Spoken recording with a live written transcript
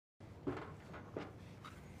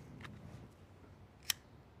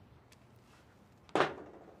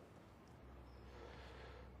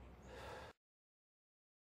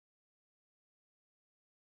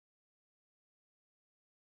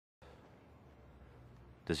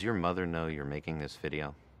Does your mother know you're making this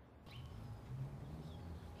video?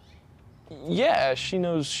 Yeah, she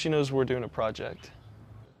knows we're doing a project.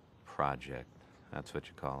 Project, that's what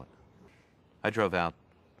you call it. I drove out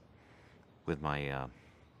with my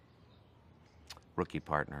rookie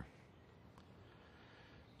partner.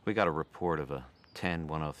 We got a report of a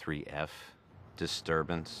 10103F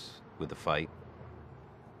disturbance with a fight.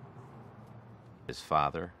 His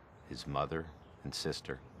father, his mother, and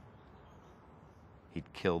sister.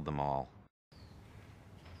 He'd killed them all.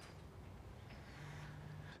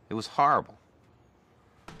 It was horrible.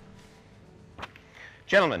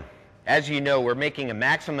 Gentlemen, as you know, we're making a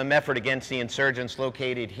maximum effort against the insurgents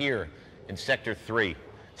located here in Sector 3.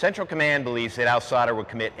 Central Command believes that al-Sadr would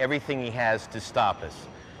commit everything he has to stop us.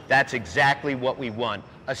 That's exactly what we want,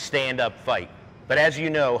 a stand-up fight. But as you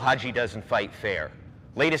know, Haji doesn't fight fair.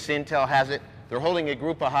 Latest intel has it, they're holding a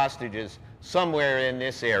group of hostages somewhere in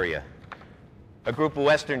this area. A group of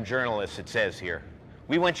Western journalists, it says here.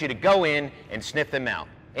 We want you to go in and sniff them out.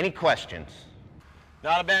 Any questions?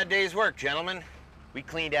 Not a bad day's work, gentlemen. We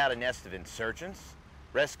cleaned out a nest of insurgents,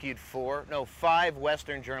 rescued 5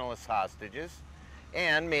 Western journalist hostages,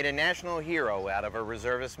 and made a national hero out of a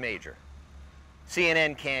reservist major.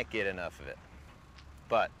 CNN can't get enough of it.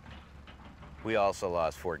 But we also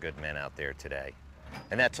lost 4 good men out there today,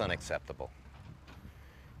 and that's unacceptable.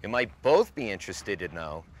 You might both be interested to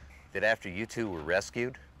know that after you two were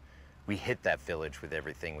rescued, we hit that village with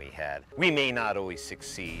everything we had. We may not always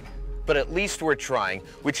succeed, but at least we're trying,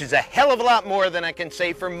 which is a hell of a lot more than I can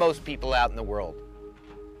say for most people out in the world.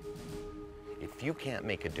 If you can't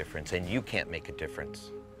make a difference and you can't make a difference,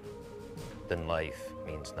 then life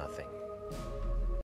means nothing.